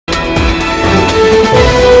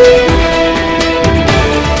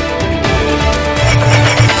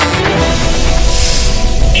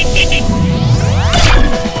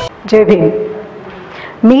जय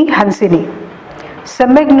भीम। मी हंसिनी,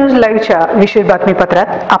 सम्यक न्यूज लाईव्हच्या विशेष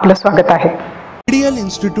बातमीपत्रात आपलं स्वागत आहे। Indian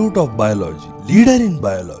institute of biology, leader in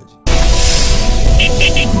biology.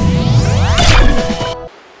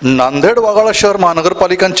 Nanded Waghala शहर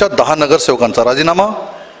महानगरपालिकांच्या 10 नगरसेवकांचा राजीनामा।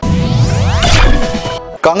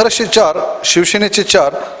 काँग्रेसचे 4, शिवसेनेचे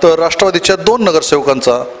 4 तर राष्ट्रवादीच्या 2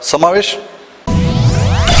 नगरसेवकांचा समावेश।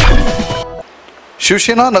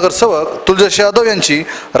 शिवसेना नगरसेवक तुलजेश यादव यांची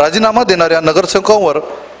राजीनामा देणाऱ्या नगरसेवकांवर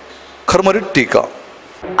खरमरीत टीका।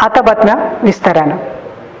 आता बातम्या विस्ताराने।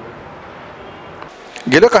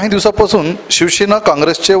 गेल्या काही दिवसांपासून शिवसेना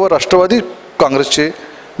काँग्रेसचे व राष्ट्रवादी काँग्रेसचे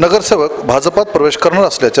नगरसेवक भाजपात प्रवेश करणार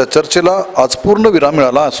असल्याच्या चर्चेला आज पूर्ण विराम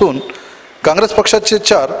मिळाला असून काँग्रेस पक्षाचे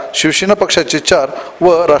 4, शिवसेना पक्षाचे 4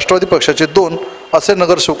 व राष्ट्रवादी पक्षाचे 2 असे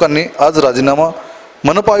नगरसेवकांनी आज राजीनामा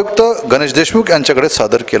मनपा आयुक्त गणेश देशमुख यांच्याकडे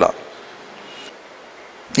सादर केला।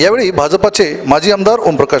 यावेळी भाजपाचे माजी आमदार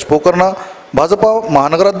ओमप्रकाश पोकर्णा, भाजपा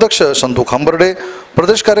महानगराध्यक्ष संतू खांबर्डे,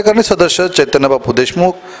 प्रदेश कार्यकारिणी सदस्य चैतन्यबापू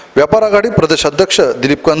देशमुख, व्यापार आघाडी प्रदेशाध्यक्ष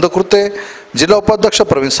दिलीप कंदकुर्ते, जिल्हा उपाध्यक्ष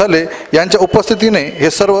प्रवीण साले यांच्या उपस्थितीने हे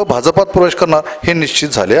सर्व भाजपात प्रवेश करणार हे निश्चित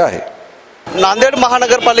झाले आहे। नांदेड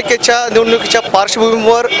महानगरपालिकेच्या निवडणुकीच्या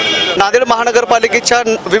पार्श्वभूमीवर नांदेड महानगरपालिकेच्या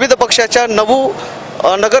विविध पक्षाच्या 9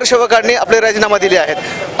 नगरसेवकांनी आपले राजीनामा दिले आहेत।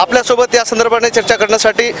 आपल्यासोबत या संदर्भाने चर्चा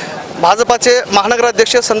करण्यासाठी भाजपाचे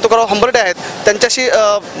महानगराध्यक्ष संतोकराव हंबर्डे आहेत। त्यांच्याशी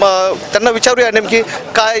त्यांना विचारूया नेमकी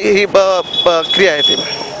काय ही क्रिया आहे ती।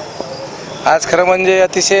 आज खरं म्हणजे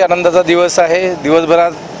अतिशय आनंदाचा दिवस आहे।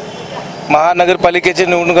 दिवसभरात महानगरपालिकेची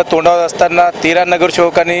निवडणुका तोंडावर असताना 13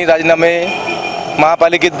 नगरसेवकांनी राजीनामे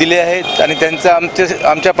महापालिकेत दिले आहेत आणि त्यांचं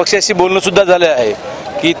आमच्या पक्षाशी बोलणं सुद्धा झालं आहे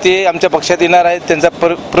की ते आमच्या पक्षात येणार आहेत। त्यांचा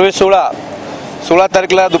प्रवेश 16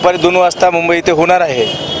 तारखेला दुपारी 2 वाजता मुंबई इथे होणार आहे।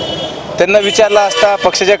 त्यांना विचारला असता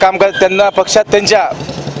पक्षाच्या कामकाज त्यांना पक्षात त्यांच्या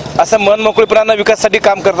असं मनमोकळेपणानं विकासासाठी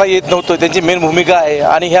काम करता येत नव्हतं। त्यांची मेन भूमिका आहे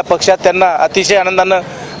आणि ह्या पक्षात त्यांना अतिशय आनंदानं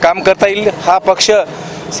काम करता येईल। हा पक्ष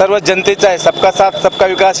सर्व जनतेचा आहे, सबका साथ सबका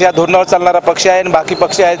विकास या धोरणावर चालणारा पक्ष आहे आणि बाकी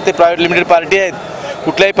पक्ष आहेत ते प्रायव्हेट लिमिटेड पार्टी आहेत।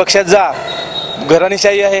 कुठल्याही पक्षात जा,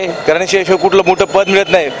 घराणेशाही आहे, घराणेशाहीशिवाय कुठलं मोठं पद मिळत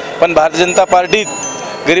नाही, पण भारतीय जनता पार्टीत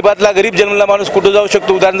गरीबातला गरीब जन्मला माणूस कुठं जाऊ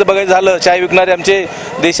शकतो। उदाहरण बघायचं झालं, चाय विकणारे आमचे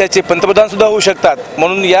देशाचे पंतप्रधान सुद्धा होऊ शकतात,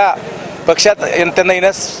 म्हणून या पक्षात त्यांना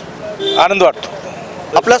येण्यास आनंद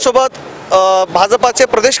वाटतो। आपल्यासोबत भाजपाचे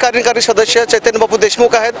प्रदेश कार्यकारी सदस्य चैतन्यबापू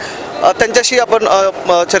देशमुख आहेत, त्यांच्याशी आपण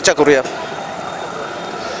चर्चा करूया।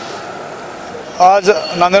 आज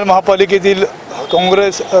नांदेड महापालिकेतील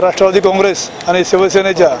काँग्रेस, राष्ट्रवादी काँग्रेस आणि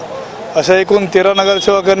शिवसेनेच्या अशा एकूण 13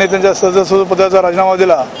 नगरसेवकांनी त्यांच्या सदस्यपदाचा राजीनामा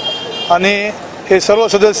दिला आणि हे सर्व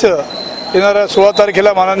सदस्य येणाऱ्या 16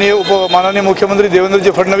 तारखेला माननीय मुख्यमंत्री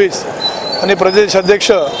देवेंद्रजी फडणवीस आणि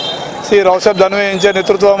प्रदेशाध्यक्ष श्री रावसाहेब दानवे यांच्या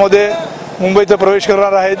नेतृत्वामध्ये मुंबईत प्रवेश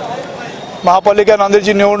करणार आहेत। महापालिका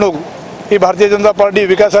नांदेडची निवडणूक ही भारतीय जनता पार्टी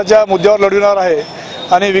विकासाच्या मुद्द्यावर लढविणार आहे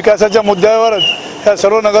आणि विकासाच्या मुद्द्यावरच ह्या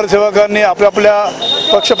सर्व नगरसेवकांनी आपल्या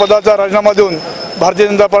पक्षपदाचा राजीनामा देऊन भारतीय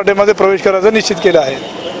जनता पार्टीमध्ये प्रवेश करायचं निश्चित केलं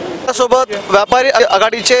आहे। सोबत व्यापारी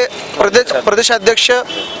आघाडीचे प्रदेशाध्यक्ष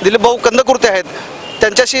दिलीपभाऊ कंदकुर्ते आहेत,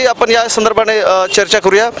 त्यांच्याशी आपण या संदर्भाने चर्चा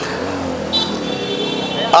करूया।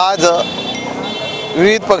 आज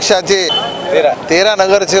विविध पक्षाचे 13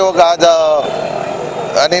 नगरसेवक आज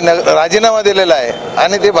आणि राजीनामा दिलेला आहे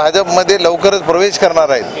आणि ते भाजपमध्ये लवकरच प्रवेश करणार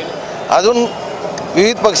आहेत। अजून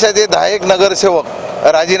विविध पक्षाचे 10 नगरसेवक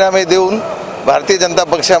राजीनामे देऊन भारतीय जनता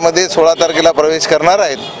पक्षामध्ये 16 तारखेला प्रवेश करणार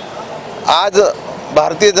आहेत। आज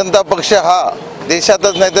भारतीय जनता पक्ष हा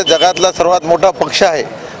देशातच नाही तर जगातला सर्वात मोठा पक्ष आहे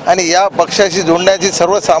आणि या पक्षाशी जोडण्याची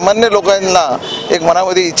सर्वसामान्य लोकांना एक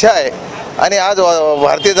मनामध्ये इच्छा आहे आणि आज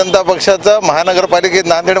भारतीय जनता पक्षाचं महानगरपालिकेत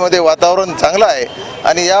नांदेडमध्ये वातावरण चांगलं आहे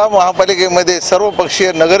आणि या महापालिकेमध्ये सर्व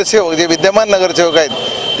पक्षीय नगरसेवक जे विद्यमान नगरसेवक आहेत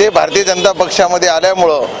ते भारतीय जनता पक्षामध्ये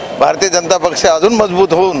आल्यामुळं भारतीय जनता पक्ष अजून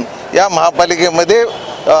मजबूत होऊन या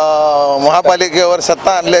महापालिकेवर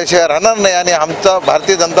सत्ता आणल्याशिवाय राहणार नाही आणि आमचा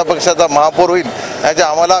भारतीय जनता पक्षाचा महापौर होईल याचा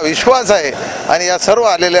आम्हाला विश्वास आहे आणि या सर्व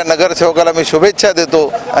आलेल्या नगरसेवकाला मी शुभेच्छा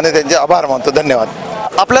देतो आणि त्यांचे आभार मानतो। धन्यवाद।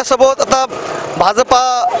 आपल्यासोबत आता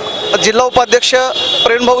भाजपा जिल्हा उपाध्यक्ष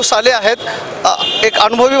प्रवीणभाऊ साले आहेत। एक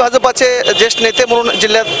अनुभवी भाजपाचे ज्येष्ठ नेते म्हणून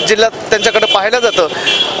जिल्ह्यात त्यांच्याकडे पाहिलं जातं।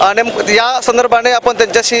 या संदर्भाने आपण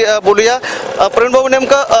त्यांच्याशी बोलूया। प्रवीणभाऊ,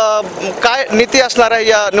 नेमकं काय नीती असणार आहे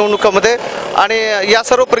या निवडणुकीमध्ये आणि या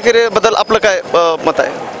सर्व प्रक्रियेबद्दल आपलं काय मत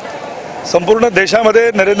आहे? संपूर्ण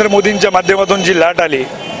देशामध्ये नरेंद्र मोदींच्या माध्यमातून जी लाट आली,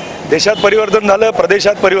 देशात परिवर्तन झालं,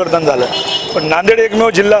 प्रदेशात परिवर्तन झालं, पण नांदेड एकमेव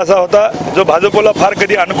जिल्हा असा होता जो भाजपला फार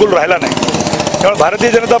कधी अनुकूल राहिला नाही। त्यामुळे भारतीय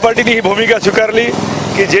जनता पार्टीने ही भूमिका स्वीकारली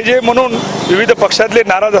की की जे म्हणून विविध पक्षातले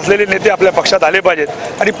नाराज असलेले नेते आपल्या पक्षात आले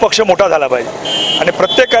पाहिजेत आणि पक्ष मोठा झाला पाहिजे आणि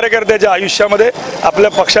प्रत्येक कार्यकर्त्याच्या आयुष्यामध्ये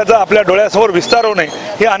आपल्या पक्षाचा आपल्या डोळ्यासमोर विस्तार होणे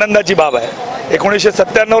ही आनंदाची बाब आहे.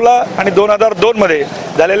 1997ला आणि 2002मध्ये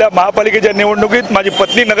झालेल्या महापालिकेच्या निवडणुकीत माझी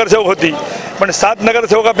पत्नी नगरसेवक होती, पण 7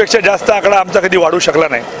 नगरसेवकापेक्षा जास्त आकडा आमचा कधी वाढू शकला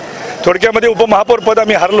नाही. थोडक्यामध्ये उपमहापौर पद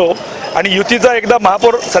आम्ही हरलो आणि युतीचा एकदा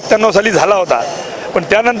महापौर 97 साली झाला होता, पण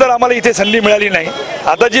त्यानंतर आम्हाला इथे संधी मिळाली नाही.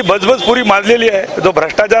 आता जी बजबज पुरी माजलेली आहे, जो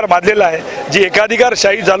भ्रष्टाचार माजलेला आहे, जी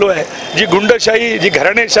एकाधिकारशाही चालू आहे, जी गुंडशाही, जी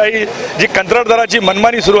घराणेशाही, जी कंत्राटदाराची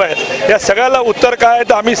मनमानी सुरू आहे, या सगळ्याला उत्तर काय आहे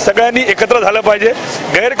तर आम्ही सगळ्यांनी एकत्र झालं पाहिजे.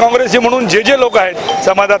 गैर काँग्रेसी म्हणून जे लोक आहेत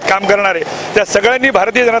समाजात काम करणारे त्या सगळ्यांनी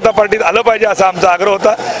भारतीय जनता पार्टीत आलं पाहिजे असा आमचा आग्रह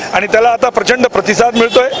होता आणि त्याला आता प्रचंड प्रतिसाद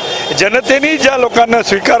मिळतोय. जनतेने ज्या लोकांना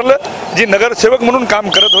स्वीकारलं, जी नगरसेवक म्हणून काम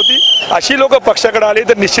करत होती अशी लोक पक्षाकडे आली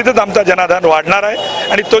तर निश्चितच आमचा जनाधार वाढणार आहे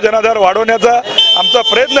आणि तो जनाधार वाढवण्याचा आमचा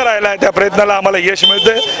प्रयत्न राहिला आहे. त्या प्रयत्नाला आम्हाला यश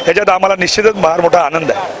मिळतंय, ह्याच्यात आम्हाला निश्चितच फार मोठा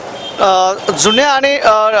आनंद आहे. जुन्या आणि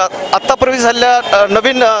आत्ता प्रवेश झालेल्या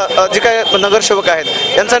नवीन जे काही नगरसेवक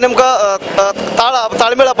आहेत यांचा नेमका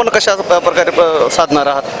ताळमेळ आपण कशा प्रकारे साधणार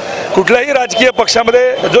आहात? कुठल्याही राजकीय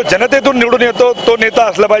पक्षामध्ये जो जनतेतून निवडून येतो तो नेता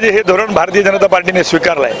असला पाहिजे हे धोरण भारतीय जनता पार्टीने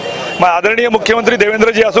स्वीकारलं आहे. मग आदरणीय मुख्यमंत्री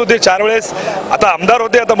देवेंद्रजी असो, ते 4 वेळेस आता आमदार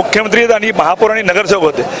होते, आता मुख्यमंत्री आहेत आणि महापौर आणि नगरसेवक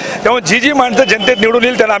होते. त्यामुळे जी माणसं जनतेत निवडून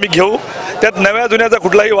येईल त्यांना आम्ही घेऊ. त्यात नव्या जुन्याचा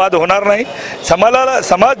कुठलाही वाद होणार नाही.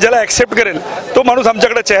 समाज ज्याला ॲक्सेप्ट करेल तो माणूस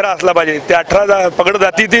आमच्याकडे चेहरा असला पाहिजे. ते 18 पगड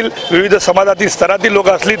जातीतील विविध समाजातील स्तरातील लोक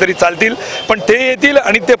असली तरी चालतील, पण ते येतील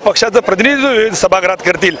आणि ते पक्षाचं प्रतिनिधित्व विविध सभागृहात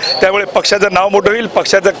करतील. त्यामुळे पक्षाचं नाव मोठं होईल,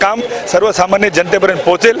 पक्षाचं काम सर्वसामान्य जनतेपर्यंत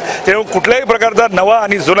पोहोचेल. त्यामुळे कुठल्याही प्रकारचा नवा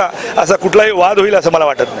आणि जुना असा कुठलाही वाद होईल असं मला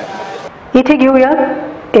वाटत नाही. इथे घेऊया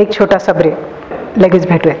एक छोटासा ब्रेक, लगेच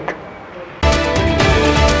भेटूयात.